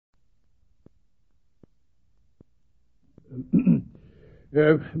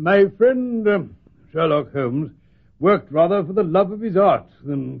My friend Sherlock Holmes worked rather for the love of his art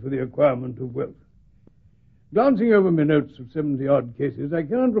than for the acquirement of wealth. Glancing over my notes of 70-odd cases, I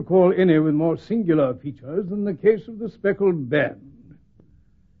cannot recall any with more singular features than the case of the Speckled band.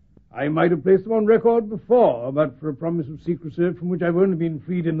 I might have placed them on record before, but for a promise of secrecy from which I've only been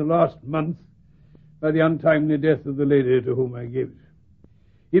freed in the last month by the untimely death of the lady to whom I gave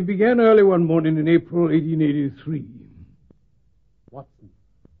it. It began early one morning in April 1883. Watson.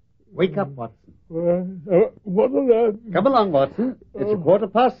 Wake up, Watson. What on earth? Come along, Watson. It's a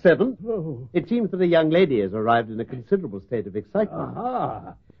 7:15. Oh. It seems that a young lady has arrived in a considerable state of excitement.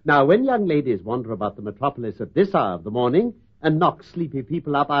 Aha. Now, when young ladies wander about the metropolis at this hour of the morning and knock sleepy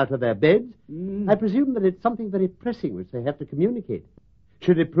people up out of their beds, I presume that it's something very pressing which they have to communicate.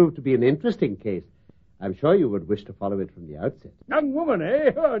 Should it prove to be an interesting case, I'm sure you would wish to follow it from the outset. Young woman,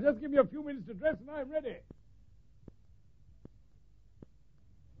 eh? Oh, just give me a few minutes to dress and I'm ready.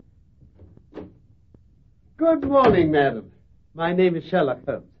 Good morning, madam. My name is Sherlock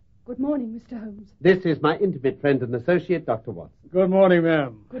Holmes. Good morning, Mr. Holmes. This is my intimate friend and associate, Dr. Watson. Good morning,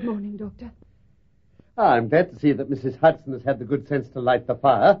 ma'am. Good morning, Doctor. I'm glad to see that Mrs. Hudson has had the good sense to light the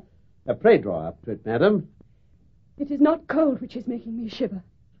fire. Pray draw up to it, madam. It is not cold which is making me shiver.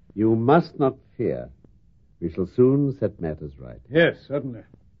 You must not fear. We shall soon set matters right. Yes, certainly.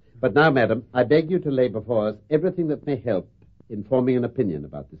 But now, madam, I beg you to lay before us everything that may help in forming an opinion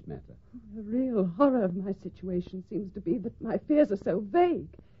about this matter. The real horror of my situation seems to be that my fears are so vague,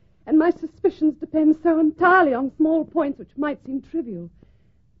 and my suspicions depend so entirely on small points which might seem trivial.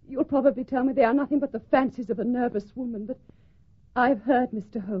 You'll probably tell me they are nothing but the fancies of a nervous woman, but I've heard,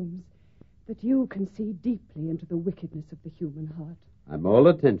 Mr. Holmes, that you can see deeply into the wickedness of the human heart. I'm all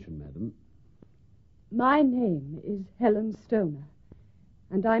attention, madam. My name is Helen Stoner,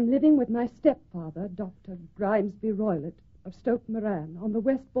 and I'm living with my stepfather, Dr. Grimesby Roylott, of Stoke Moran, on the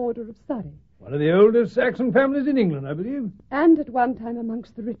west border of Surrey. One of the oldest Saxon families in England, I believe. And at one time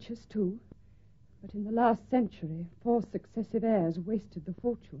amongst the richest, too. But in the last century, 4 successive heirs wasted the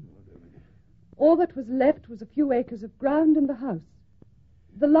fortune. All that was left was a few acres of ground and the house.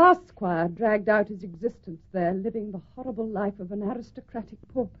 The last squire dragged out his existence there, living the horrible life of an aristocratic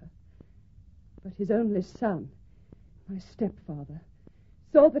pauper. But his only son, my stepfather,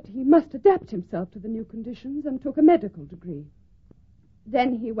 saw that he must adapt himself to the new conditions and took a medical degree.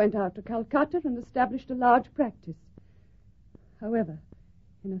 Then he went out to Calcutta and established a large practice. However,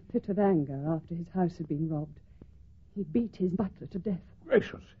 in a fit of anger after his house had been robbed, he beat his butler to death.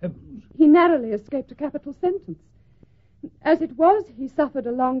 Gracious heavens. He narrowly escaped a capital sentence. As it was, he suffered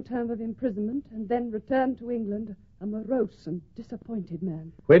a long term of imprisonment and then returned to England a morose and disappointed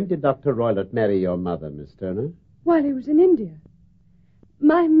man. When did Dr. Roylott marry your mother, Miss Turner? While he was in India.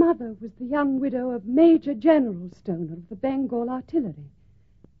 My mother was the young widow of Major General Stoner of the Bengal Artillery.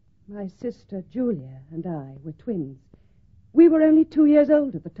 My sister Julia and I were twins. We were only 2 years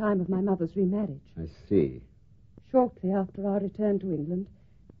old at the time of my mother's remarriage. I see. Shortly after our return to England,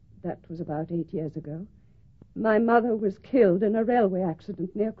 that was about 8 years ago, my mother was killed in a railway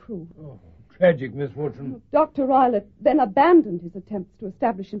accident near Crewe. Oh, tragic misfortune. Dr. Roylott then abandoned his attempts to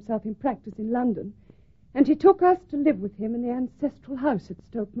establish himself in practice in London, and he took us to live with him in the ancestral house at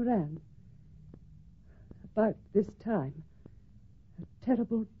Stoke Moran. About this time, a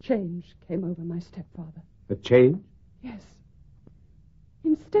terrible change came over my stepfather. A change? Yes.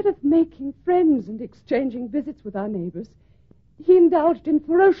 Instead of making friends and exchanging visits with our neighbors, he indulged in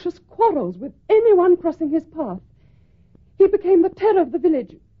ferocious quarrels with anyone crossing his path. He became the terror of the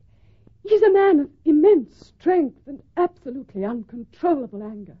village. He's a man of immense strength and absolutely uncontrollable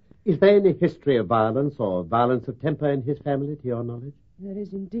anger. Is there any history of violence or violence of temper in his family, to your knowledge? There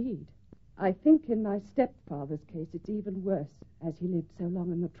is indeed. I think in my stepfather's case it's even worse, as he lived so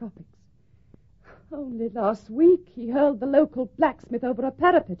long in the tropics. Only last week he hurled the local blacksmith over a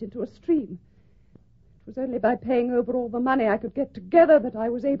parapet into a stream. It was only by paying over all the money I could get together that I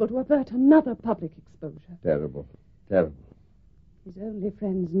was able to avert another public exposure. Terrible, terrible. His only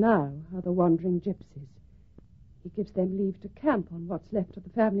friends now are the wandering gypsies. He gives them leave to camp on what's left of the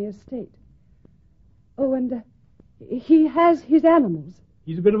family estate. Oh, and he has his animals.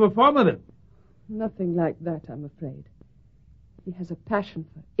 He's a bit of a farmer, then. Nothing like that, I'm afraid. He has a passion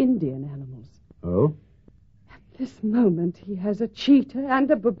for Indian animals. Oh? At this moment, he has a cheetah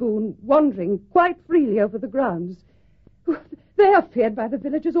and a baboon wandering quite freely over the grounds. They are feared by the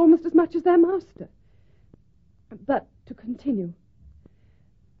villagers almost as much as their master. But to continue,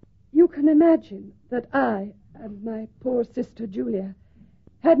 you can imagine that I and my poor sister Julia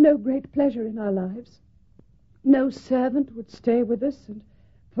had no great pleasure in our lives. No servant would stay with us, and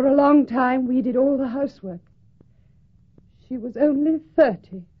for a long time we did all the housework. She was only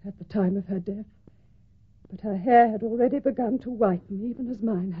 30 at the time of her death, but her hair had already begun to whiten, even as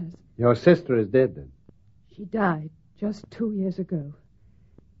mine has. Your sister is dead, then? She died just 2 years ago.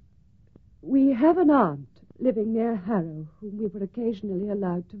 We have an aunt living near Harrow, whom we were occasionally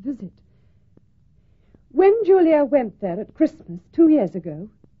allowed to visit. When Julia went there at Christmas 2 years ago,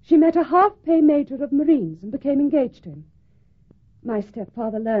 she met a half-pay major of Marines and became engaged to him. My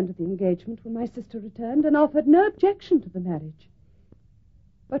stepfather learned of the engagement when my sister returned and offered no objection to the marriage.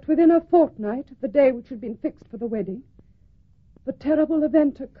 But within a fortnight of the day which had been fixed for the wedding, the terrible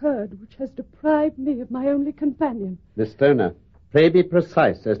event occurred which has deprived me of my only companion. Miss Stoner, pray be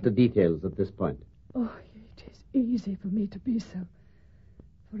precise as to details at this point. Oh, it is easy for me to be so,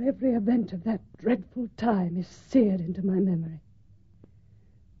 for every event of that dreadful time is seared into my memory.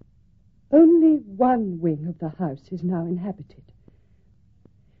 Only one wing of the house is now inhabited.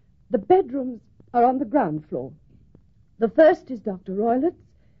 The bedrooms are on the ground floor. The first is Dr. Roylett's,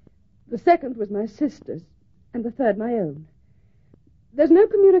 the second was my sister's, and the third my own. There's no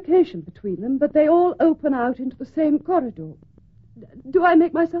communication between them, but they all open out into the same corridor. Do I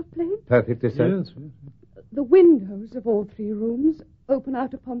make myself plain? Perfectly so. Yes. The windows of all 3 rooms open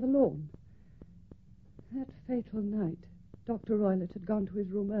out upon the lawn. That fatal night, Dr. Roylett had gone to his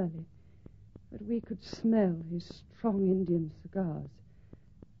room early, but we could smell his strong Indian cigars.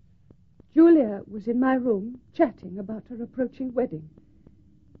 Julia was in my room chatting about her approaching wedding.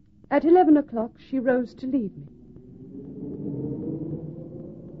 At 11 o'clock, she rose to leave me.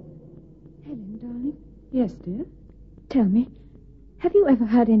 Helen, darling. Yes, dear? Tell me, have you ever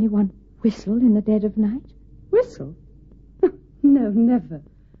heard anyone whistle in the dead of night? Whistle? No, never.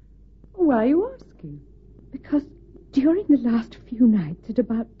 Why are you asking? Because during the last few nights at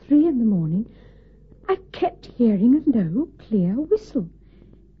about 3 a.m, I kept hearing a low, clear whistle.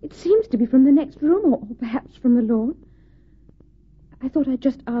 It seems to be from the next room, or perhaps from the lawn. I thought I'd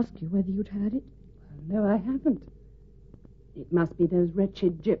just ask you whether you'd heard it. No, I haven't. It must be those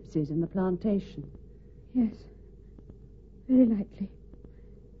wretched gypsies in the plantation. Yes, very likely.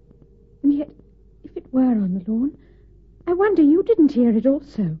 And yet, if it were on the lawn, I wonder you didn't hear it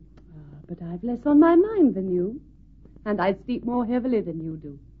also. But I've less on my mind than you, and I sleep more heavily than you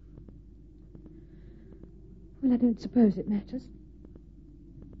do. Well, I don't suppose it matters.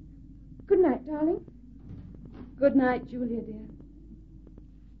 Good night, darling. Good night, Julia, dear.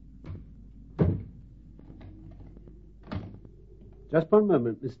 Just one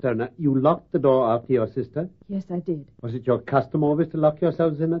moment, Miss Stoner. You locked the door after your sister? Yes, I did. Was it your custom always to lock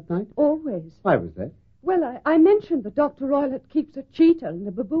yourselves in at night? Always. Why was that? Well, I mentioned that Dr. Roylett keeps a cheetah and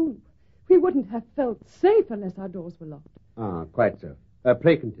a baboon. We wouldn't have felt safe unless our doors were locked. Ah, quite so.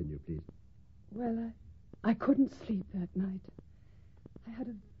 Pray continue, please. Well, I couldn't sleep that night. I had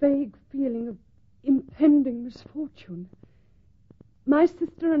a vague feeling of impending misfortune. My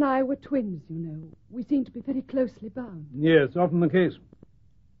sister and I were twins, you know. We seemed to be very closely bound. Yes, often the case.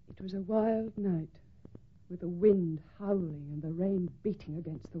 It was a wild night, with the wind howling and the rain beating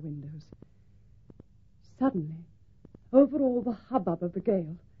against the windows. Suddenly, over all the hubbub of the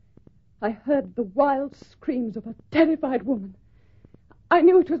gale, I heard the wild screams of a terrified woman. I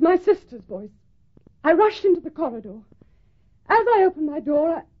knew it was my sister's voice. I rushed into the corridor. As I opened my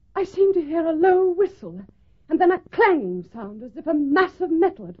door, I seemed to hear a low whistle, and then a clanging sound as if a mass of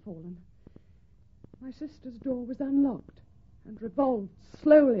metal had fallen. My sister's door was unlocked and revolved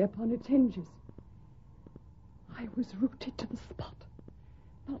slowly upon its hinges. I was rooted to the spot,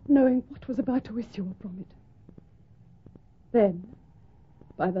 not knowing what was about to issue from it. Then,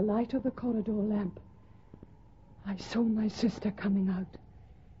 by the light of the corridor lamp, I saw my sister coming out,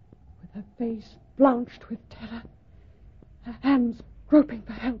 with her face blanched with terror, her hands groping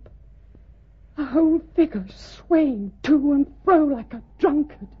for help, her whole figure swaying to and fro like a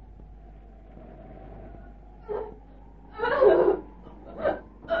drunkard.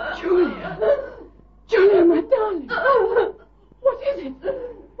 Julia, my darling. What is it?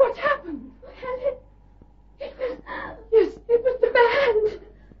 What happened? Helen, it was the band.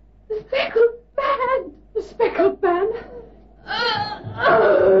 The Speckled band. The Speckled band?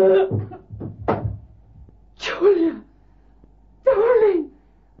 Julia, darling.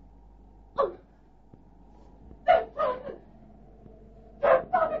 Oh, stepfather.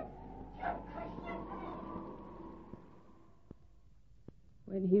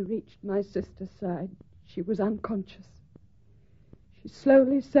 When he reached my sister's side, she was unconscious. She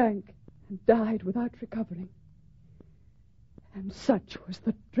slowly sank and died without recovering. And such was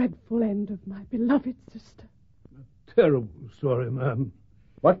the dreadful end of my beloved sister. A terrible story, ma'am.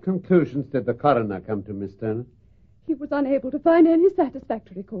 What conclusions did the coroner come to, Miss Turner? He was unable to find any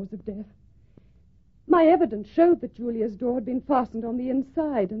satisfactory cause of death. My evidence showed that Julia's door had been fastened on the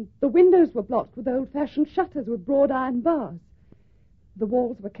inside, and the windows were blocked with old-fashioned shutters with broad iron bars. The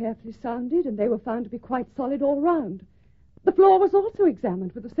walls were carefully sounded, and they were found to be quite solid all round. The floor was also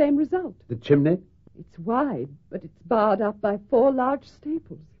examined with the same result. The chimney? It's wide, but it's barred up by 4 large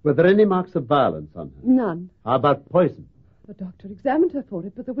staples. Were there any marks of violence on her? None. How about poison? The doctor examined her for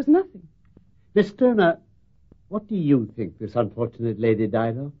it, but there was nothing. Miss Turner, what do you think this unfortunate lady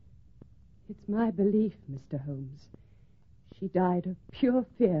died of? It's my belief, Mr. Holmes. She died of pure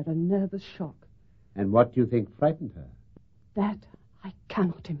fear and nervous shock. And what do you think frightened her? That I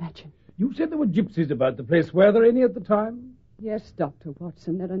cannot imagine. You said there were gypsies about the place. Were there any at the time? Yes, Dr.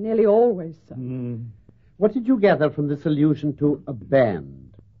 Watson, there are nearly always some. What did you gather from this allusion to a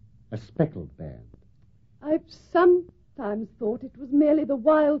band? A speckled band? I've sometimes thought it was merely the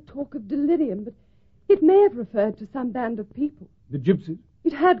wild talk of delirium, but it may have referred to some band of people. The gypsies?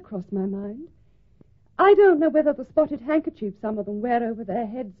 It had crossed my mind. I don't know whether the spotted handkerchief some of them wear over their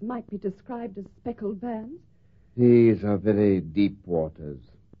heads might be described as speckled bands. These are very deep waters.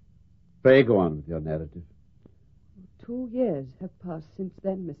 Pray go on with your narrative. 2 years have passed since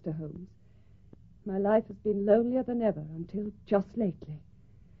then, Mr. Holmes. My life has been lonelier than ever until just lately.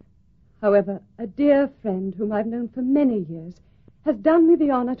 However, a dear friend whom I've known for many years has done me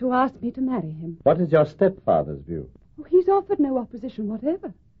the honor to ask me to marry him. What is your stepfather's view? Oh, he's offered no opposition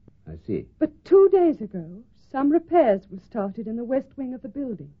whatever. I see. But 2 days ago, some repairs were started in the west wing of the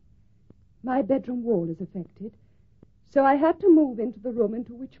building. My bedroom wall is affected, so I had to move into the room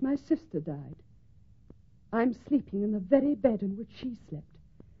into which my sister died. I'm sleeping in the very bed in which she slept.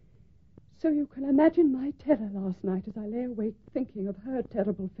 So you can imagine my terror last night as I lay awake thinking of her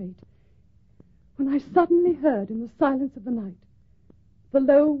terrible fate, when I suddenly heard in the silence of the night the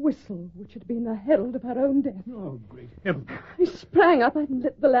low whistle which had been the herald of her own death. Oh, great heaven. I sprang up and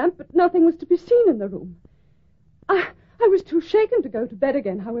lit the lamp, but nothing was to be seen in the room. I was too shaken to go to bed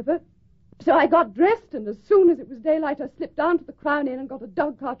again, however, so I got dressed, and as soon as it was daylight, I slipped down to the Crown Inn and got a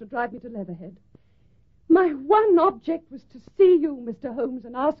dog cart to drive me to Leatherhead. My one object was to see you, Mr. Holmes,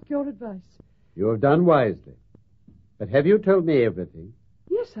 and ask your advice. You have done wisely. But have you told me everything?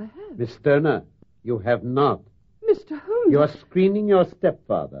 Yes, I have. Miss Turner, you have not. Mr. Holmes... You are screening your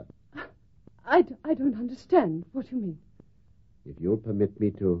stepfather. I don't understand. What do you mean? If you'll permit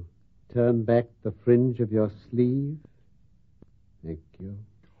me to turn back the fringe of your sleeve. Thank you.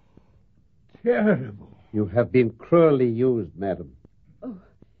 Terrible. You have been cruelly used, madam. Oh,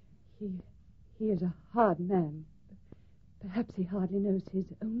 he is a hard man. Perhaps he hardly knows his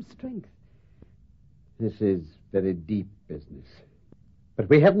own strength. This is very deep business. But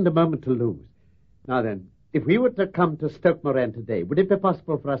we haven't a moment to lose. Now then, if we were to come to Stoke Moran today, would it be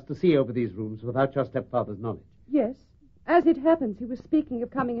possible for us to see over these rooms without your stepfather's knowledge? Yes. As it happens, he was speaking of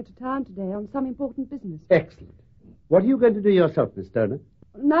coming into town today on some important business. Excellent. What are you going to do yourself, Miss Turner?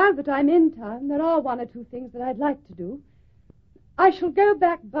 Now that I'm in town, there are 1 or 2 things that I'd like to do. I shall go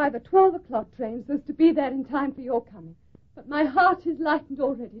back by the 12 o'clock train so as to be there in time for your coming. But my heart is lightened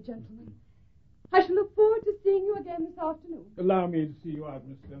already, gentlemen. I shall look forward to seeing you again this afternoon. Allow me to see you out,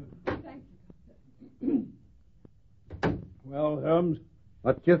 Miss Turner. Thank you. Well, Holmes,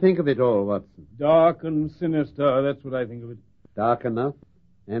 What do you think of it all, Watson? dark and sinister, that's what I think of it. Dark enough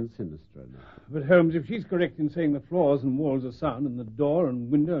and sinister enough. But, Holmes, if she's correct in saying the floors and walls are sound and the door and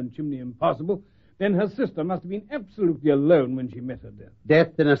window and chimney impassable, then her sister must have been absolutely alone when she met her death.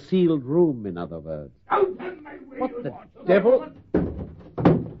 Death in a sealed room, in other words. Out of my way, What you the lot. devil?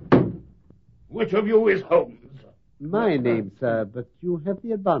 Which of you is Holmes? My name, sir, but you have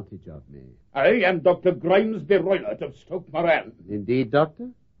the advantage of me. I am Dr. Grimesby Roylott of Stoke Moran. Indeed, Doctor?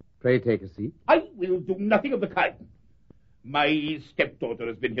 Pray take a seat. I will do nothing of the kind. My stepdaughter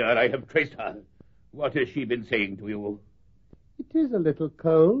has been here. I have traced her. What has she been saying to you? It is a little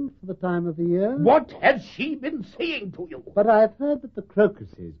cold for the time of the year. What has she been saying to you? But I've heard that the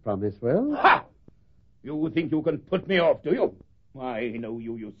crocuses promise well. Ha! You think you can put me off, do you? I know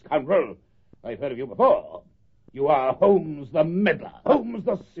you, you scoundrel. I've heard of you before. You are Holmes the meddler. Holmes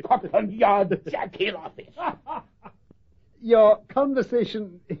the Scotland Yard Jack in office. Your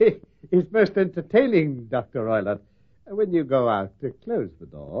conversation is most entertaining, Dr. Roylott. When you go out to close the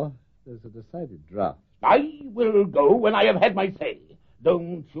door, there's a decided draught. I will go when I have had my say.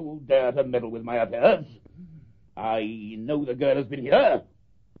 Don't you dare to meddle with my affairs. I know the girl has been here.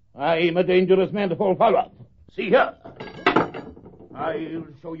 I'm a dangerous man to fall foul of. See here. I'll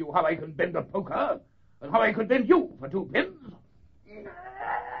show you how I can bend a poker and how I can bend you for 2 pins.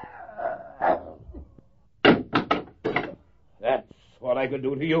 That's what I can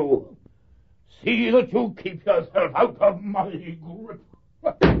do to you. See that you keep yourself out of my grip.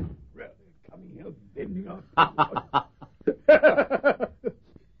 Really, come here, bend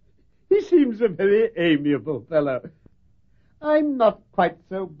He seems a very amiable fellow. I'm not quite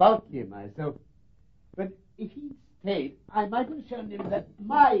so bulky myself. But if he'd stayed, I might have shown him that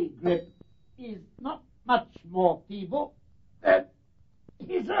my grip is not much more feeble than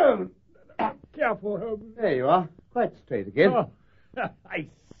his own. Careful, Holmes. There you are. Quite straight again. Oh, I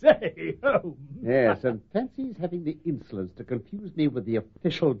say, Holmes. Yes, and fancies having the insolence to confuse me with the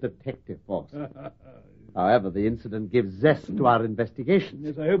official detective force. However, the incident gives zest to our investigation.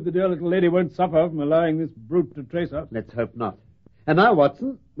 Yes, I hope the dear little lady won't suffer from allowing this brute to trace us. Let's hope not. And now,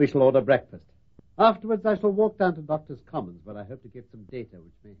 Watson, we shall order breakfast. Afterwards, I shall walk down to Doctor's Commons, where I hope to get some data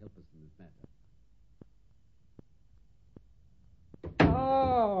which may help us in this matter.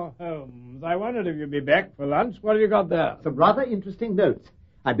 Oh, Holmes, I wondered if you'd be back for lunch. What have you got there? Some rather interesting notes.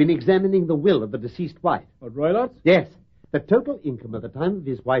 I've been examining the will of the deceased wife. What, Roylotts? Yes. The total income at the time of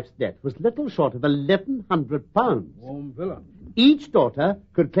his wife's death was little short of £1,100. Warm villa. Each daughter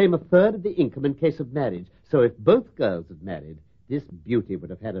could claim a third of the income in case of marriage. So if both girls had married, this beauty would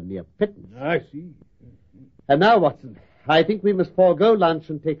have had a mere pittance. I see. And now, Watson, I think we must forego lunch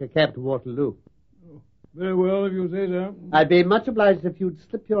and take a cab to Waterloo. Oh, very well, if you say so. I'd be much obliged if you'd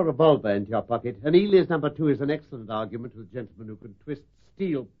slip your revolver into your pocket. And Elias number 2 is an excellent argument with a gentleman who can twist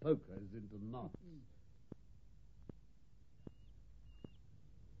steel pokers into knots.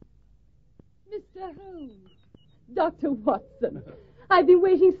 Mr. Holmes. Dr. Watson. I've been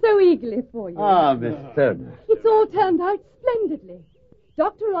waiting so eagerly for you. Ah, Miss Turner. It's all turned out splendidly.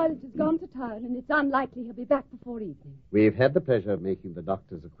 Dr. Roylott has gone to town, and it's unlikely he'll be back before evening. We've had the pleasure of making the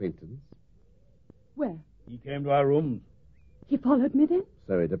doctor's acquaintance. Where? He came to our rooms. He followed me then?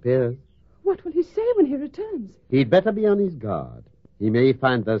 So it appears. What will he say when he returns? He'd better be on his guard. He may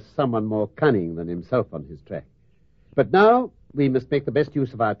find there's someone more cunning than himself on his track. But now we must make the best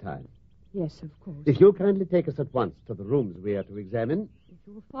use of our time. Yes, of course. If you'll kindly take us at once to the rooms we are to examine. If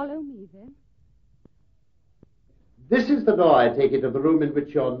you will follow me, then. This is the door, I take it, of the room in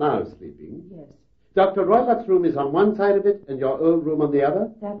which you're now sleeping. Yes, Dr. Roylott's room is on one side of it and your own room on the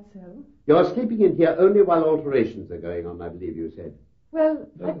other. that's so. You're sleeping in here only while alterations are going on, I believe you said. Well,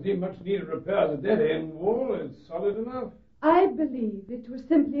 Doesn't seem much need of repair. The dead end wall is solid enough. I believe it was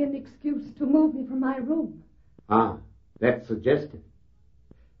simply an excuse to move me from my room. Ah, that's suggestive.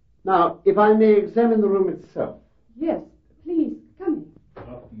 Now, if I may examine the room itself. Yes, please, come in.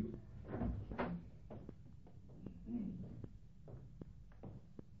 After you.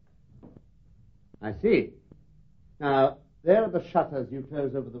 I see. Now, there are the shutters you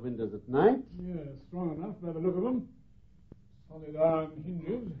close over the windows at night. Yes, strong enough to have a look at them. Solid iron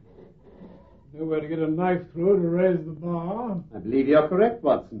hinges. Nowhere to get a knife through to raise the bar. I believe you're correct,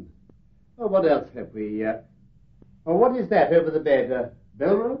 Watson. Oh, what else have we? Oh, what is that over the bed?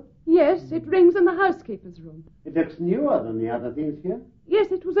 Bell rope? Yes, it rings in the housekeeper's room. It looks newer than the other things here. Yes,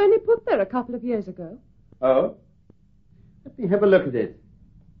 it was only put there a couple of years ago. Oh? Let me have a look at it.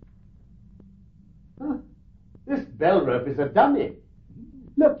 Huh. This bell rope is a dummy.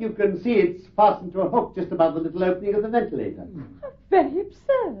 Look, you can see it's fastened to a hook just above the little opening of the ventilator. How very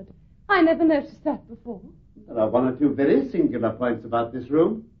absurd. I never noticed that before. There are one or two very singular points about this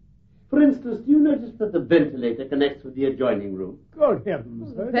room. For instance, do you notice that the ventilator connects with the adjoining room? Good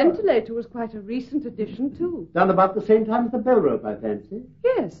heavens. The ventilator was quite a recent addition, too. Done about the same time as the bell rope, I fancy.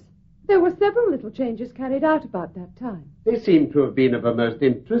 Yes, there were several little changes carried out about that time. They seem to have been of a most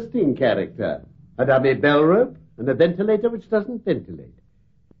interesting character. A dummy bell rope and a ventilator which doesn't ventilate.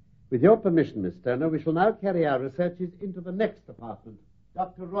 With your permission, Miss Turner, we shall now carry our researches into the next apartment,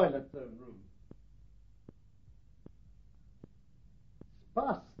 Dr. Roylott's own room.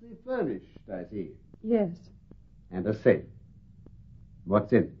 Sparsely furnished, I see. Yes, And a safe.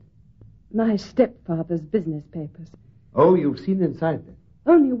 What's in it? my stepfather's business papers. Oh, you've seen inside them.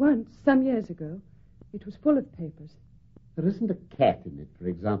 Only once, some years ago. It was full of papers. There isn't a cat in it, for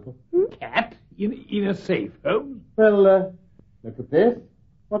example. Cat? In a safe, Holmes? Well, look at this.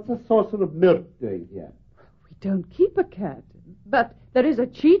 What's a saucer of milk doing here? We don't keep a cat, but there is a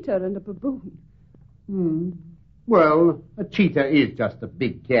cheetah and a baboon. Well, a cheetah is just a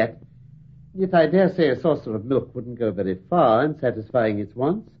big cat. Yet I dare say a saucer of milk wouldn't go very far in satisfying its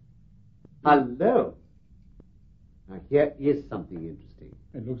wants. Hello. Now, here is something interesting.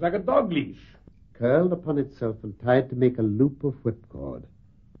 It looks like a dog leash. Curled upon itself and tied to make a loop of whipcord.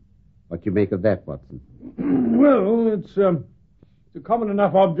 What do you make of that, Watson? Well, it's a common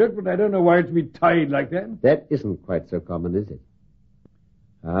enough object, but I don't know why it's to be tied like that. That isn't quite so common, is it?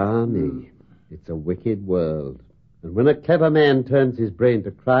 Ah, me. It's a wicked world. And when a clever man turns his brain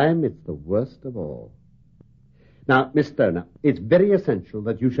to crime, it's the worst of all. Now, Miss Stoner, it's very essential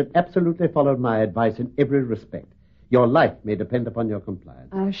that you should absolutely follow my advice in every respect. Your life may depend upon your compliance.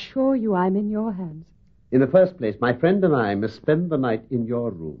 I assure you I'm in your hands. In the first place, my friend and I must spend the night in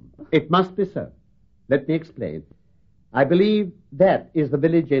your room. It must be so. Let me explain. I believe that is the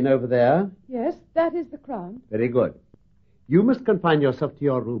village inn over there. Yes, that is the Crown. Very good. You must confine yourself to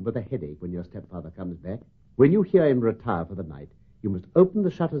your room with a headache when your stepfather comes back. When you hear him retire for the night, you must open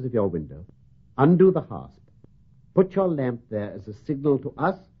the shutters of your window, undo the hasp, put your lamp there as a signal to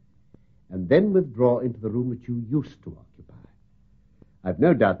us, and then withdraw into the room which you used to occupy. I've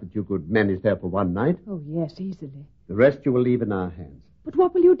no doubt that you could manage there for one night. Oh, yes, easily. The rest you will leave in our hands. But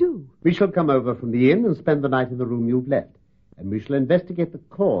what will you do? We shall come over from the inn and spend the night in the room you've left, and we shall investigate the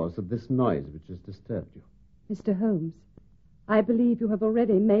cause of this noise which has disturbed you. Mr. Holmes, I believe you have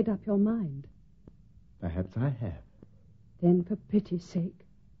already made up your mind. Perhaps I have. Then, for pity's sake,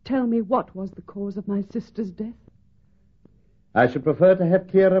 tell me what was the cause of my sister's death. I should prefer to have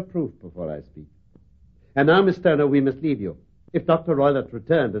clearer proof before I speak. And now, Miss Stoner, we must leave you. If Dr. Roylott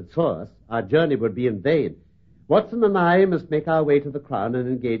returned and saw us, our journey would be in vain. Watson and I must make our way to the Crown and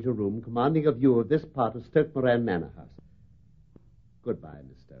engage a room commanding a view of this part of Stoke Moran Manor House. Goodbye,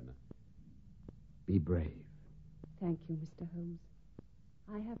 Miss Stoner. Be brave. Thank you, Mr. Holmes.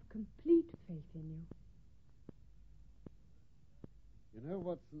 I have complete faith in you. You know,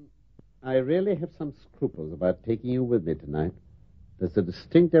 Watson, I really have some scruples about taking you with me tonight. There's a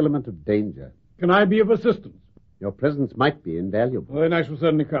distinct element of danger. Can I be of assistance? Your presence might be invaluable. Well, then I shall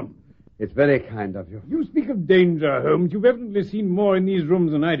certainly come. It's very kind of you. You speak of danger, Holmes. You've evidently seen more in these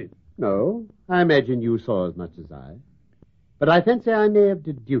rooms than I did. No, I imagine you saw as much as I. But I fancy I may have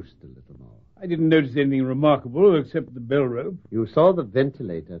deduced a little more. I didn't notice anything remarkable except the bell rope. You saw the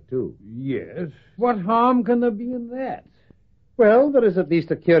ventilator, too. Yes. What harm can there be in that? Well, there is at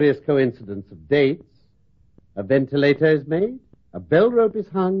least a curious coincidence of dates. A ventilator is made, a bell rope is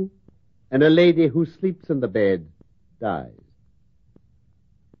hung, and a lady who sleeps in the bed dies.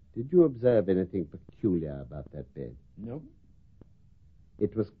 Did you observe anything peculiar about that bed? No.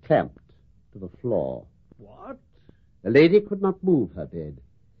 It was clamped to the floor. What? The lady could not move her bed.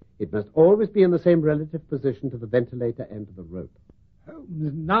 It must always be in the same relative position to the ventilator and to the rope.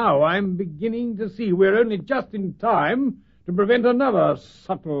 Holmes, now I'm beginning to see we're only just in time to prevent another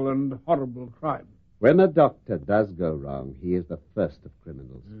subtle and horrible crime. When a doctor does go wrong, he is the first of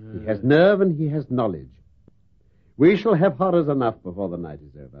criminals. He has nerve and he has knowledge. We shall have horrors enough before the night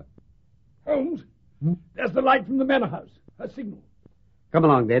is over. Holmes, there's the light from the manor house. A signal. Come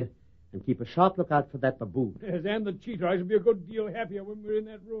along, Ned, and keep a sharp lookout for that baboon. Yes, and the cheater. I shall be a good deal happier when we're in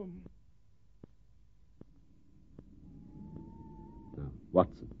that room. Now,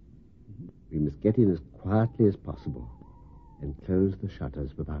 Watson, we must get in as quietly as possible and close the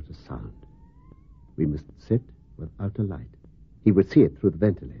shutters without a sound. We must sit without a light. He would see it through the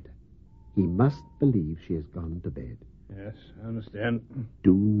ventilator. He must believe she has gone to bed. Yes, I understand.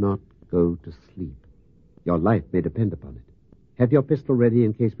 Do not go to sleep. Your life may depend upon it. Have your pistol ready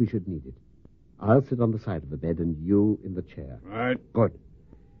in case we should need it. I'll sit on the side of the bed and you in the chair. Right. Good.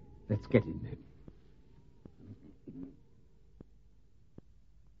 Let's get in then.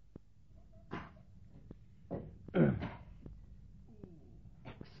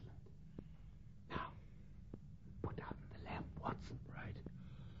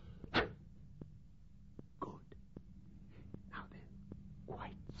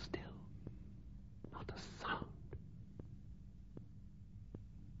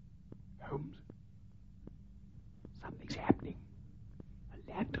 Holmes, something's happening.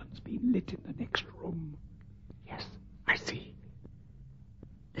 A lantern's been lit in the next room. Yes, I see.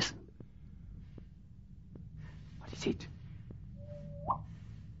 Listen. What is it?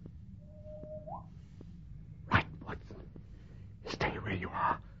 Right, Watson. Stay where you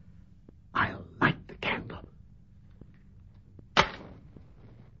are. I'll light the candle.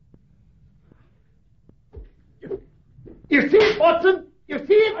 You see it, Watson? You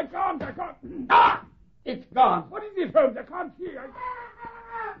see it? I can't. Ah! It's gone. What is it, Holmes? I can't see.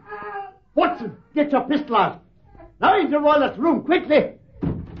 Watson, get your pistol out. Now into Roylott's room, quickly.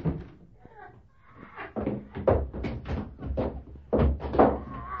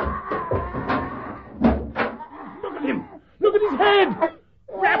 Look at him. Look at his head.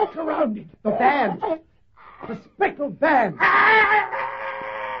 Wrapped around it. The band. The speckled band.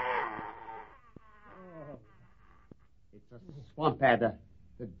 It's a swamp adder.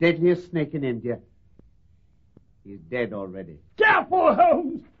 The deadliest snake in India. He's dead already. Careful,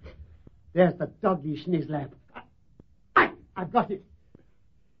 Holmes. There's the dog leash in his lap. I've got it.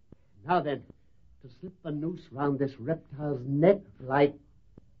 Now then, to slip the noose round this reptile's neck like...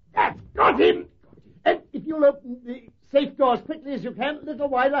 That's got him. And if you'll open the safe door as quickly as you can, little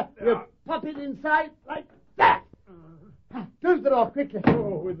wider. You'll pop it inside like that. Close the door quickly.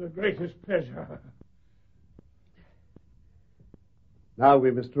 Oh, with the greatest pleasure. Now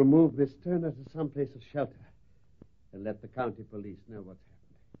we must remove Miss Turner to some place of shelter and let the county police know what's happened.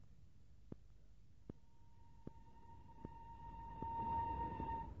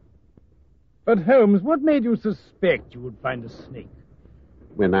 But, Holmes, what made you suspect you would find a snake?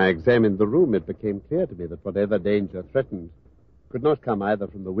 When I examined the room, it became clear to me that whatever danger threatened could not come either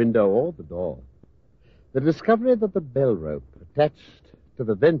from the window or the door. The discovery that the bell rope attached to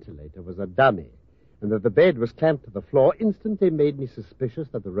the ventilator was a dummy and that the bed was clamped to the floor instantly made me suspicious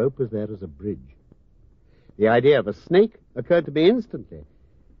that the rope was there as a bridge. The idea of a snake occurred to me instantly,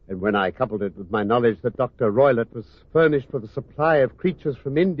 and when I coupled it with my knowledge that Dr. Roylott was furnished with a supply of creatures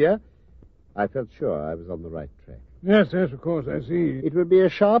from India, I felt sure I was on the right track. Yes, of course, I see. It would be a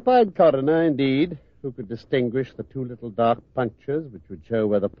sharp-eyed coroner, indeed, who could distinguish the two little dark punctures which would show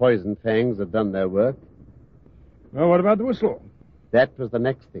where the poison fangs had done their work. Well, what about the whistle? That was the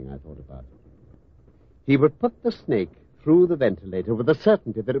next thing I thought about. He would put the snake through the ventilator with the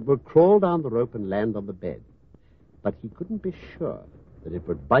certainty that it would crawl down the rope and land on the bed. But he couldn't be sure that it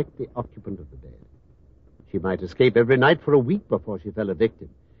would bite the occupant of the bed. She might escape every night for a week before she fell a victim.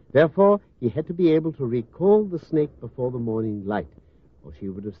 Therefore, he had to be able to recall the snake before the morning light, or she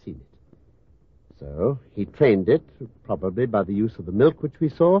would have seen it. So he trained it, probably by the use of the milk which we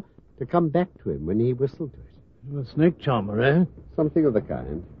saw, to come back to him when he whistled to it. A snake charmer, eh? Something of the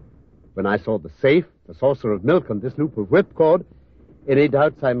kind. When I saw the safe, the saucer of milk, and this loop of whipcord, any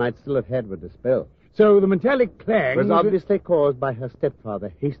doubts I might still have had were dispelled. So the metallic clang was obviously caused by her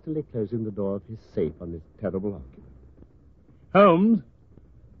stepfather hastily closing the door of his safe on his terrible occupant. Holmes?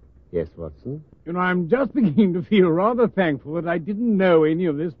 Yes, Watson? You know, I'm just beginning to feel rather thankful that I didn't know any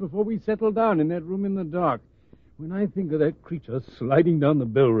of this before we settled down in that room in the dark. When I think of that creature sliding down the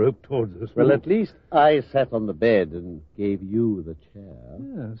bell rope towards us... Well, at least I sat on the bed and gave you the chair.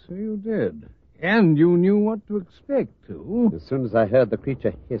 Yeah, so you did. And you knew what to expect, too. As soon as I heard the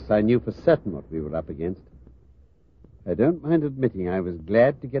creature hiss, I knew for certain what we were up against. I don't mind admitting I was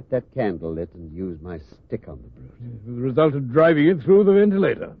glad to get that candle lit and use my stick on the brute. With the result of driving it through the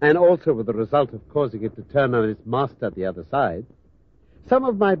ventilator. And also with the result of causing it to turn on its master at the other side. Some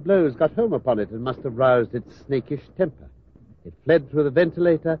of my blows got home upon it and must have roused its snakish temper. It fled through the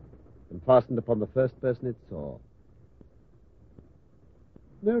ventilator and fastened upon the first person it saw.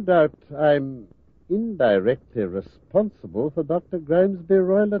 No doubt I'm indirectly responsible for Dr. Grimesby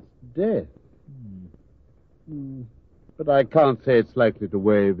Roylott's death. But I can't say it's likely to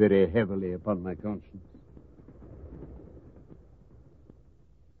weigh very heavily upon my conscience.